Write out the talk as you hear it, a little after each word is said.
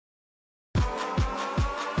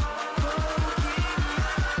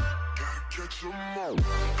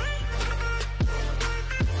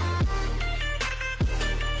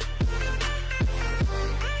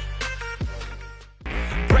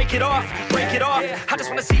break it off, break it off. I just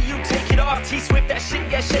wanna see you take it off. T-Swift, that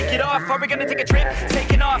shit, yeah, shake it off. Are we gonna take a trip?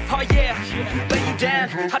 Taking off, oh yeah. Lay you down,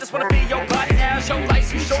 I just wanna be your body now. Your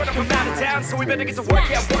life's too short, I'm from out of town, so we better get to work,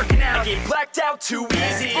 yeah, working out. I get blacked out too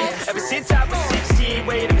easy, ever since I was 16.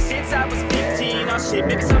 Wait, ever since I was 15. Oh shit,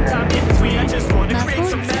 maybe sometime in between. I just wanna create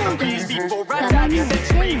some memories before I die this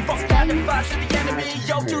century. Fuck that and fight to the enemy.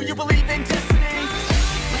 Yo, do you believe in destiny?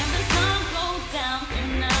 When the sun goes down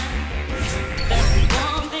tonight, there'll be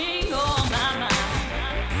one thing on my mind.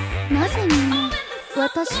 なぜみんな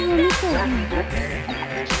私を見ているの？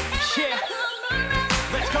 Yeah,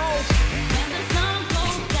 let's go. When the sun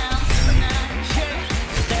goes down tonight,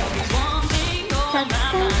 there'll be one thing on たく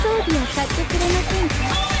さん装備を買ってくれませんか？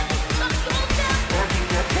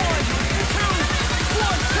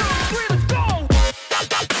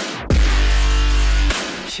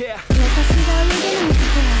 Yeah. 私が泳げないこ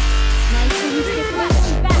とは内緒にしてくだ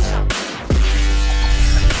さい。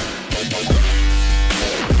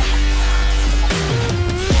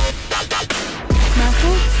魔法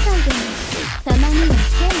使いでもたまには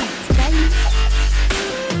剣を使います。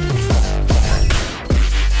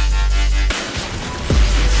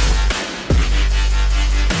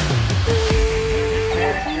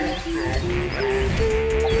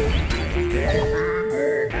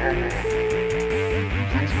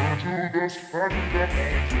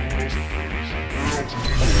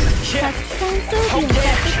Yeah. Oh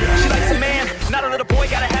yeah, she likes a man, not a little boy,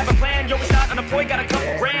 gotta have a plan. Yo, he's not unemployed, got a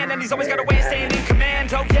couple grand, and he's always got a way of staying in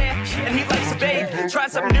command. Oh yeah, and he likes a babe, trying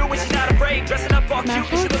something new and she's not afraid. Dressing up all cute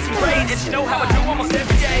and she looks great, and she know how I do almost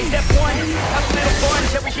every day. Step one, have a little fun,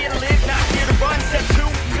 yeah, we're here to live, not here to run. Step two,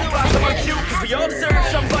 find someone cute, cause we all deserve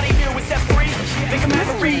somebody new. And step three, make him have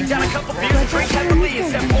a read, down a couple beers and drink heavily. And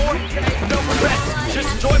step four, no regrets, just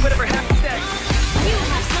enjoy whatever happens next. You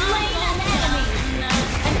have slain an enemy.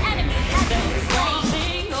 An enemy has been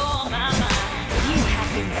slain. On my mind. You have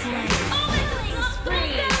been slain. Killing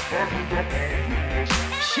spree.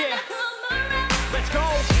 Yeah, let's go.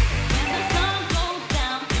 When the sun goes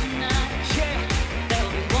down tonight, Yeah,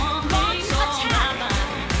 there'll be one thing on my mind.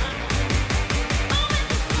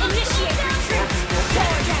 Initiate retreat.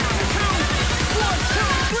 Door down. 1, 2,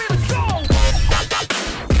 3, let's go.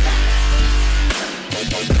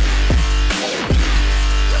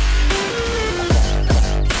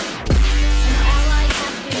 An ally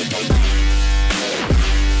has been slain.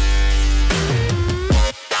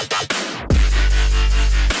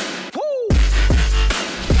 Woo!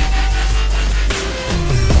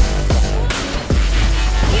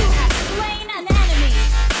 You have slain an enemy.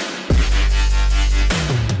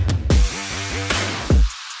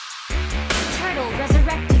 Turtle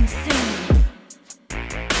resurrecting soon.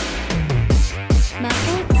 魔法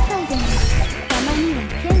使いでもたまには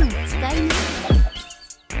剣を使います。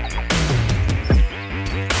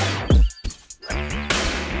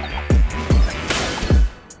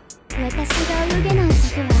私が泳げないこ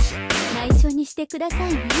とは内緒にしてくださ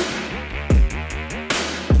いね。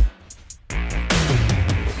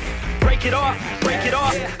Break it off, break it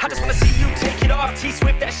off. I just wanna see you take it off.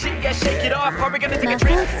 T-Swift, that shit, yeah, shake it off. Are we gonna take a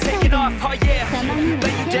trip? Take it off, oh yeah.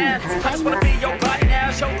 Lay you down, I just wanna be your body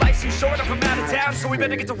now. Your life's too short, I'm from out of town, so we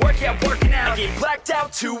better get to work, yeah, working out. I get blacked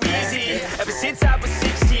out too easy, ever since I was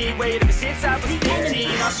 16. Wait, ever since I was 15.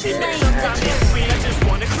 Oh shit, maybe sometime in between. I just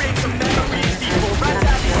wanna create some memories before I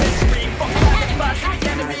die this century. Fuck that and fight to the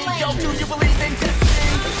enemy. Yo, do you believe in destiny?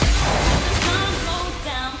 When the sun goes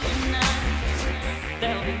down tonight,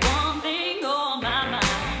 there'll be one thing on my mind.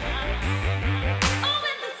 Oh,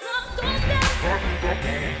 when the sun goes down,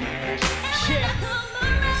 Yeah,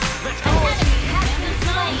 let's go. enemy has been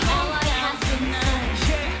slain. Ally has been slain.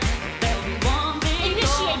 Yeah. There'll be one thing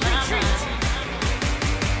on my mind.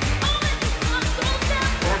 Oh, when the sun goes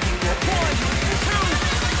down, 1, 2,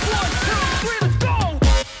 1, 2, 3, let's go!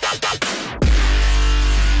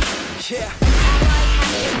 Yeah, ally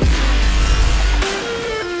has been slain.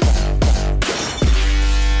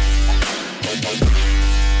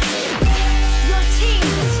 Your team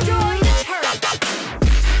destroyed a turret.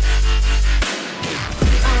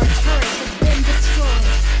 Our turret has been destroyed.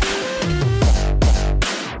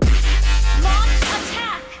 Launch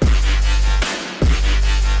attack.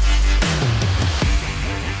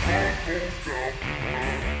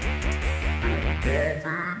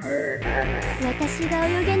 私が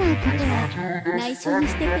泳げないことは内緒に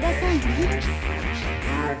してくださいね。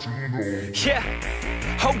 yeah,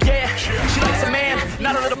 oh yeah. She likes a man,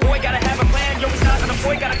 not a little boy, gotta have a plan. Yo, he's not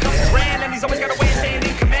unemployed, got a couple grand, and he's always got a way of staying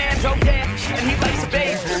in command. Oh yeah, and he likes a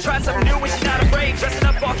babe, trying something new and she's not afraid. Dressing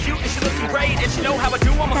up all cute and she looking great, and she know how I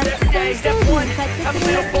do almost every day. Step one, have a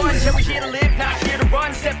little fun, yeah, we here to live, not here to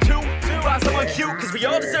run. Step two, find someone cute, cause we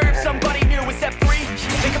all deserve somebody new. In step 3,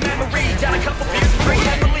 make a memory. Down a couple beers and drink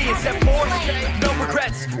heavily. In step 4, no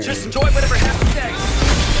regrets, just enjoy whatever happens next.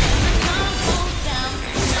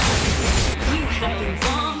 You have been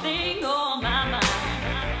one thing on my mind.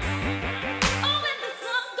 Oh, when the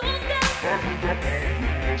sun goes down,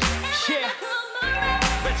 Yeah,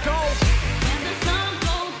 let's go. when the sun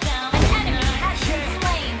goes down, an enemy has been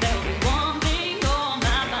slain. There'll be one thing on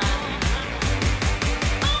my mind.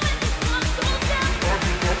 Oh, when the sun goes down, an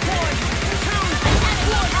enemy has been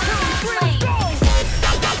slain.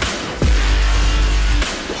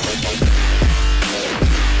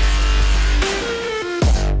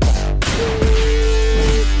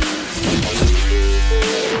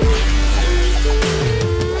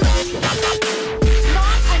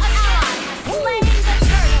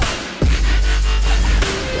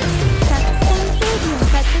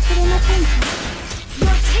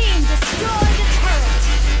 Your team destroyed a turret.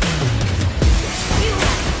 You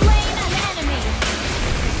have slain an enemy.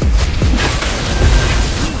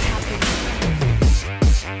 You have been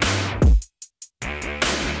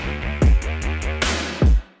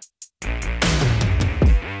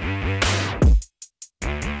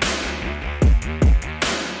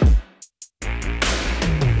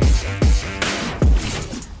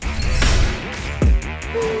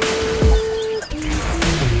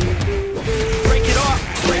Break it off,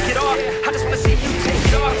 break it off. I just wanna see you take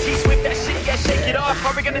it off. T-Swift that shit, yeah, shake it off.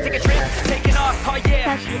 Are we gonna take a trip? Taking off, oh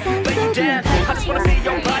yeah. Lay you down. I just wanna see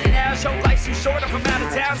your body now. Show life's too short, I'm from out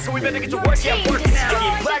of town, so we better get to work, yeah, working out.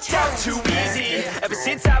 Get blacked out too easy. Ever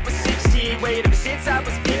since I was 16, wait, ever since I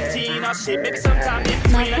was 15. Oh shit, maybe sometime in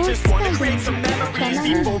between. I just wanna create some memories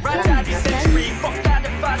before I die this century. Fuck 9 to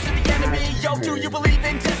 5 to the enemy. Yo, do you believe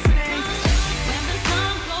in destiny? when the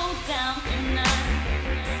sun goes down tonight.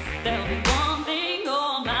 There'll be one thing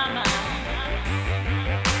on my mind.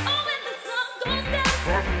 Oh, when the sun goes down,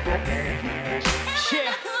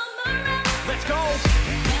 Yeah, let's go.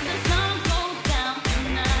 when the sun goes down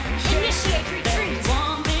tonight. Initiate retreat. There'll be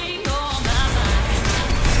one thing on my mind.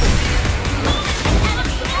 An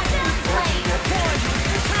enemy has been slain. 1,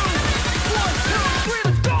 2, 1, 2, 3,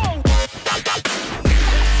 let's go.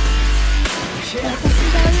 Shut down.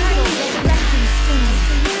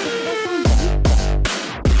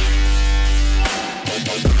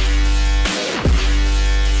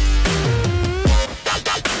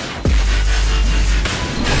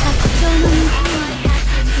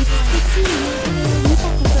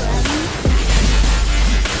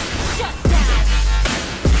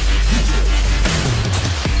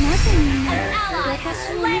 An ally has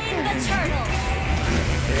slain the turtle.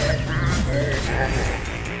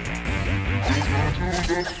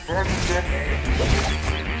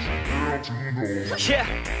 Yeah,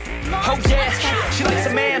 oh yeah, she likes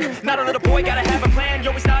a man, not a little boy, gotta have a plan.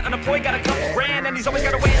 Yo, he's not unemployed, got a couple grand, and he's always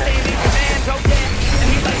got a way of staying in command. Oh yeah, and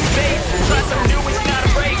he likes space, try something new and she's not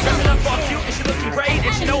afraid. Dressing up all cute and she looking great,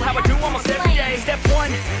 and she know how I do almost every day. Step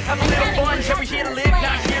 1, have a little fun, yeah, we're here to live,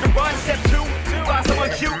 not here to run. Step 2, find someone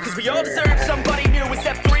cute, cause we all deserve somebody new. And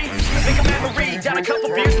step 3, make a memory, down a couple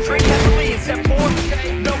beers and drink heavily. And step 4,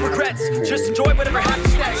 no regrets, just enjoy whatever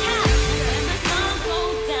happens next. When the sun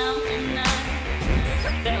goes down tonight,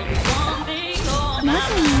 there'll be one thing on my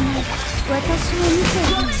mind. Your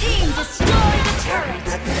team destroyed the turret.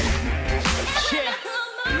 Yeah,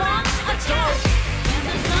 Launch attack. When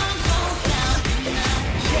the sun goes down tonight,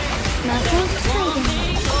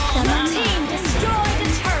 your team destroyed the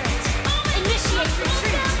turret. Initiate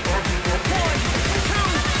retreat. 1,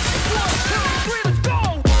 2, 1, 2, 3, let's go.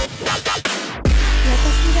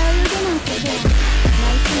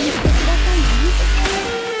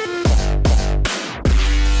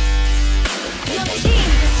 Your team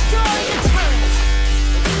destroyed the turret.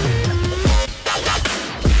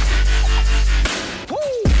 Woo!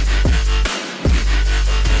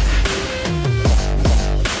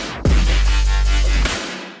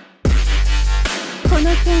 この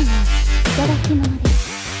剣はいただき物です。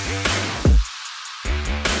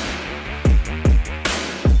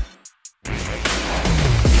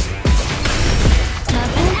魔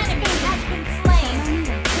法 Enemy has been slain.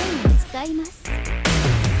 剣を使います。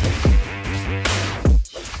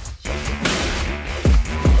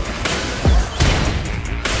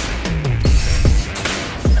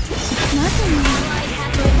なぜに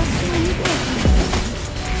私を見ている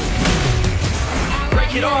の？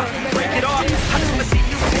 Break it off, break it off. I just wanna see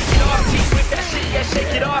you take it off. T-Swift that shit, yeah,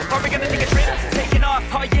 shake it off. Are we gonna take a trip? Taking off,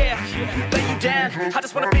 oh yeah. Lay you down. I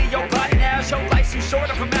just wanna be your body now. now. Show life's too short,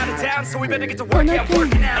 I'm out of town, so we better get to work, yeah,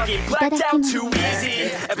 working out. I get blacked out too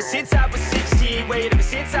easy, ever since I was 16. Wait, ever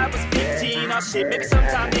since I was 15. Oh shit, maybe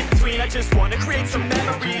sometime in between. I just wanna create some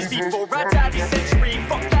memories before I die this century.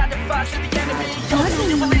 Fuck 9 to 5 to the enemy. Yo, do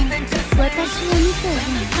you believe in destiny? 私を見てる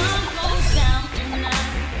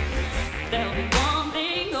There'll be one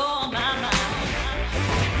thing on my mind.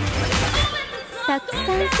 たくさん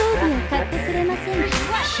装備を買ってくれませんか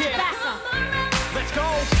Let's go.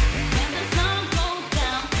 When the sun goes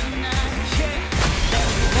down tonight,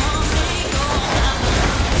 there'll be one thing on my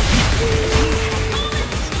mind.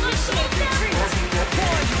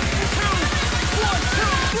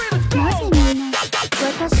 なぜみんな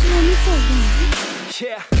私を見ているの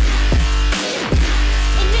Yeah.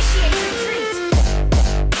 Initiate retreat.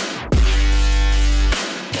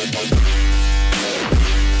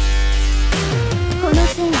 この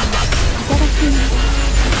剣をいただきます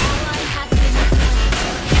Ally has been slain.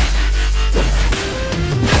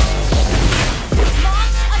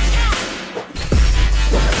 Launch attack.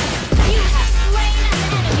 You have slain an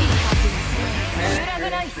enemy.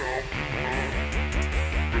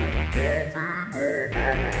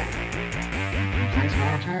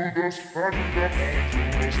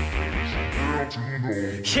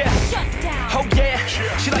 Yeah. Shut down. Oh yeah,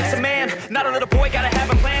 she likes a man, not a little boy, gotta have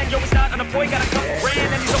a plan. Yo, he's not unemployed, got a couple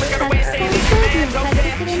grand, and he's always got a way of staying in command. Oh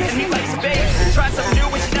yeah, and he likes a babe, try something new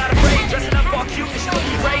and she's not afraid. Dressing up all cute and she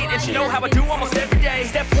looking great, and she know how I do almost every day.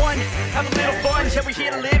 Step 1, have a little fun, yeah, we're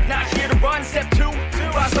here to live, not here to run. Step 2,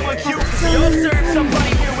 find someone cute, cause we all deserve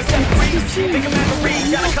somebody new. And step 3, make a memory,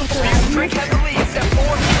 got a couple beers, drink heavily. And step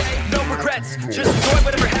 4, no regrets, just enjoy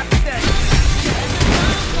whatever happens next.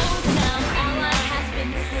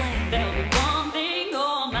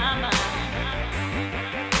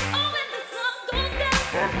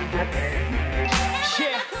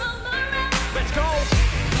 Yeah, let's go.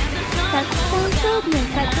 たくさん装備を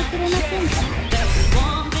買ってくれませんか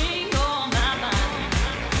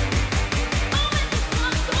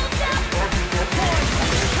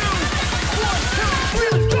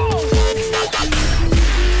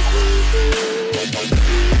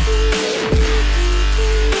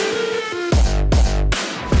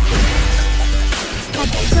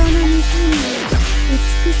白鳥の湖で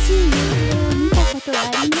美しい夕暮れを見たことは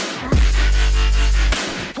ありますか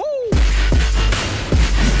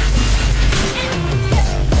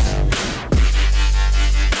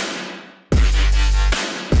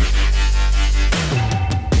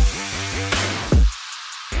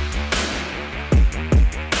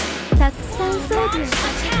たくさん装備を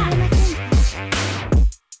買ってくれませんか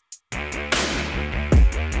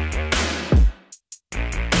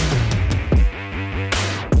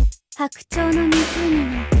白鳥の湖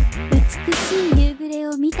の美しい夕暮れ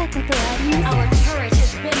を見たことはありますか Our turret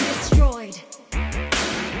has been destroyed.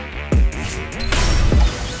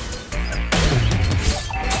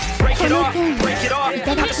 Break it off, break it off.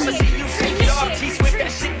 I just wanna see you take it off. T-Swift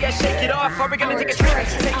that shit, yeah, shake it off. Are we gonna take a trip?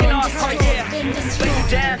 Take it off, oh yeah. Lay you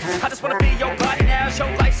down. I just wanna be your body now. Show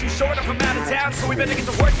life's too short, I'm from out of town, so we better get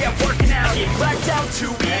to work, yeah, working out. I get blacked out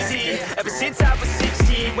too easy, ever since I was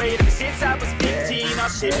 16. Wait, ever since I was 15. Oh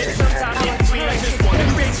shit, maybe sometime in between. I just wanna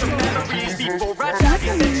create some memories before I die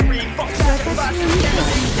this century. Fuck that, if I should get a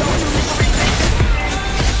thing, yo, victory.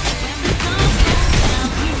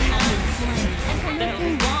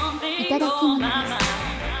 いただきます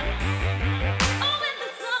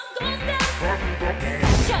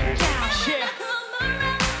Shut down. Yeah,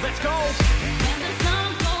 let's go. When the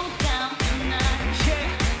sun goes down tonight, Yeah,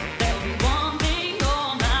 there'll be one thing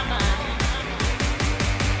on my mind.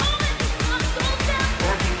 When the sun goes down,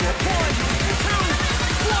 1, 2,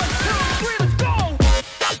 1, 2, 3, let's go.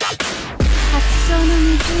 白鳥の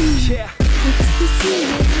湖に Yeah, 美しい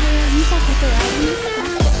夕暮れを見たことはあります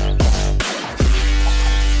か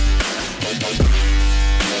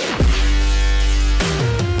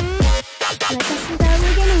私が泳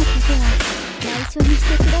げないことは内緒にし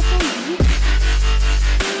てくださいね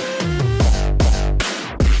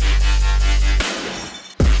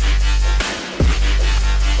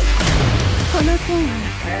この剣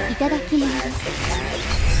をいただきま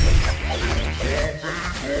す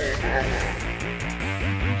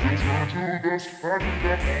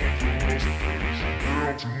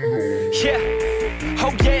yeah,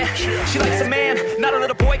 oh yeah, she likes a man, not a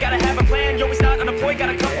little boy, gotta have a plan. Yo, he's not unemployed, got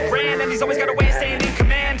a couple grand, and he's always got a way of staying in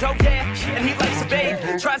command. Oh yeah, and he likes a babe,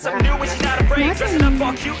 trying something new and she's not afraid. Dressing up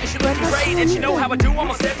all cute and she looking great, and she know how I do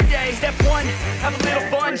almost every day. Step 1, have a little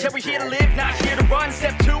fun, yeah, we're here to live, not here to run.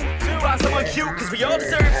 Step 2, find someone cute, cause we all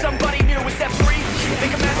deserve somebody new. And step 3,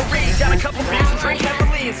 make a memory, got a couple beers and drink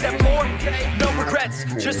heavily. And step 4, no regrets,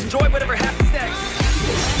 just enjoy whatever happens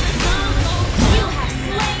next.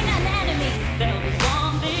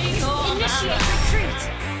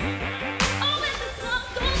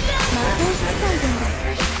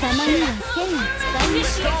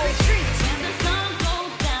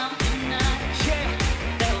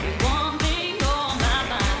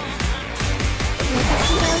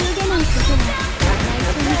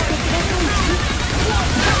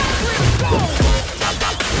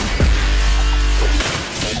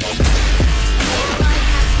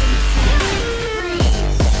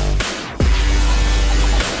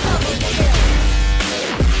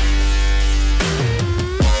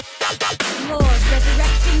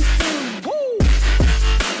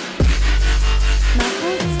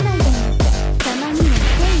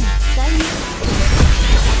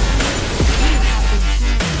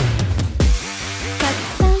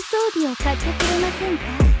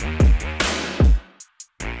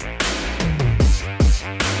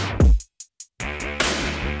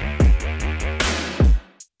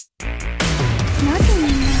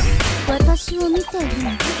 を見ている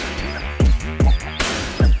の。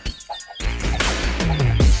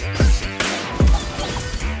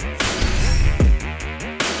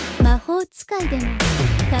魔法使いでも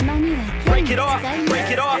たまには剣を Break it 使 off, いま break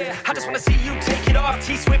す。 it off. I just wanna see you take it off.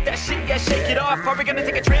 T-Swift, that shit, yeah, shake it off. Are we gonna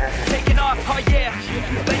take a trip? Taking off, oh yeah.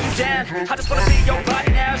 Lay you down. I just wanna see your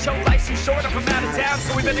body now. Show life's too short, I'm from out of town.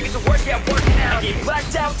 So we better get to work, yeah, working out. I get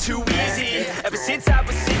blacked out too easy. Ever since I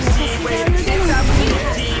was 16. Wait, ever since I was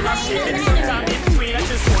 15. I'm shitting sometime in between. I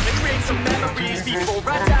just wanna create some memories before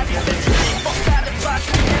I die this century. Fuck that, the plots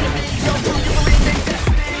and the enemy. Yo, do you believe in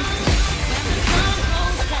destiny?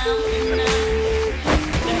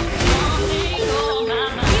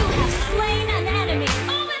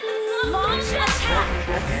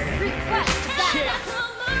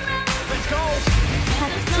 Let's go. 白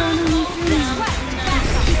鳥の湖に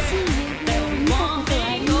美しい夕暮れを見たこ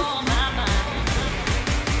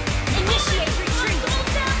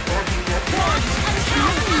とはありま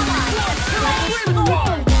すか？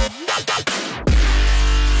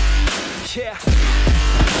 Yeah.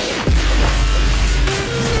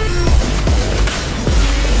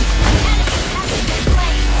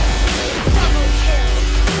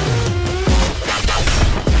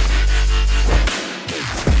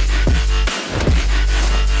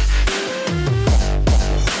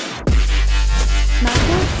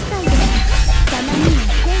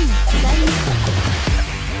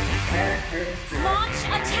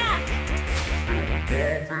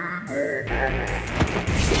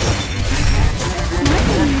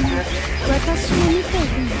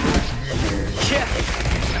 Yeah,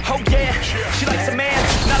 oh yeah, she likes a man,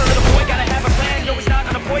 not a little boy, gotta have a plan. Yo, he's not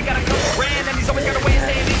on a boy, got a couple grand, and he's always got a way of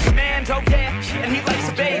staying in command. Oh yeah, and he likes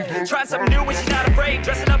a babe, trying something new and she's not afraid.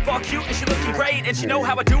 Dressing up all cute and she looking great, and she know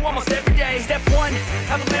how I do almost every day. Step one,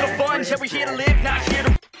 have a little fun, yeah, we're here to live, not here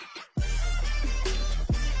to